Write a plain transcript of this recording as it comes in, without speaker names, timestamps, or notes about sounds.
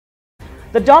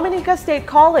The Dominica State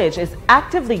College is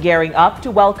actively gearing up to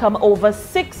welcome over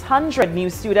 600 new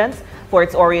students for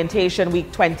its Orientation Week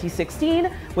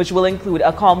 2016, which will include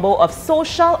a combo of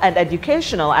social and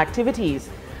educational activities.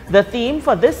 The theme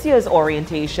for this year's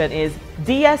orientation is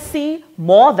DSC,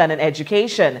 More Than an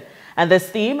Education. And this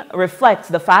theme reflects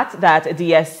the fact that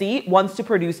DSC wants to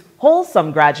produce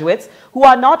wholesome graduates who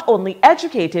are not only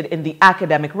educated in the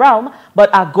academic realm,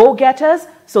 but are go-getters,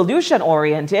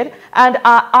 solution-oriented, and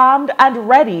are armed and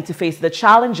ready to face the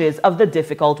challenges of the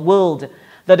difficult world.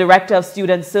 The Director of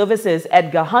Student Services,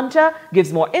 Edgar Hunter,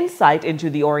 gives more insight into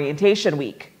the Orientation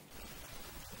Week.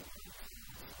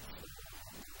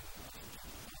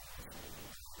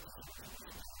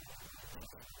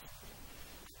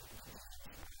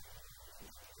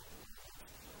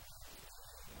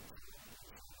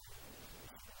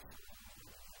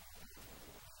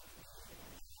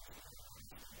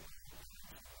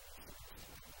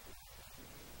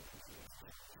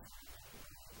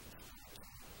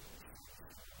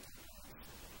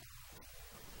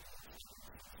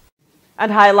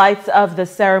 And highlights of the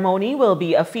ceremony will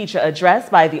be a feature address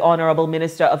by the Honorable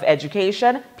Minister of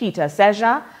Education, Peter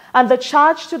Seja, and the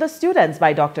charge to the students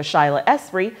by Dr. Shyla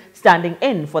Esprit, standing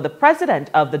in for the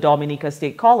President of the Dominica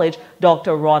State College,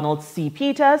 Dr. Ronald C.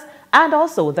 Peters, and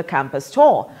also the campus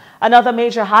tour. Another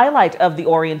major highlight of the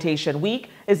Orientation Week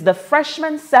is the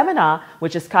Freshman Seminar,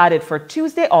 which is carded for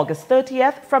Tuesday, August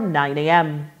 30th from 9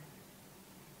 a.m.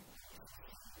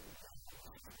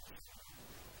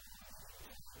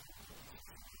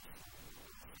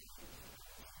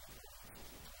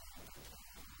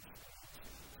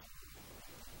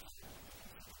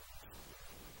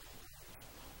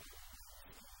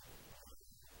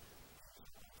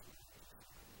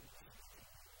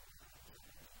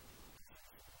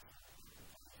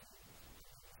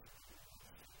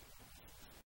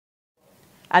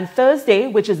 And Thursday,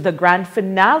 which is the grand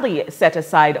finale set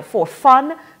aside for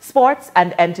fun, sports,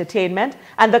 and entertainment,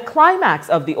 and the climax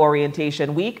of the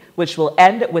Orientation Week, which will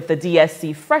end with the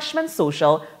DSC Freshman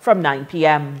Social from 9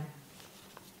 p.m.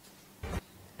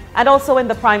 And also in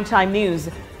the primetime news,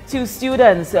 two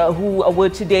students who were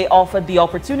today offered the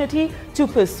opportunity to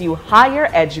pursue higher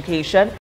education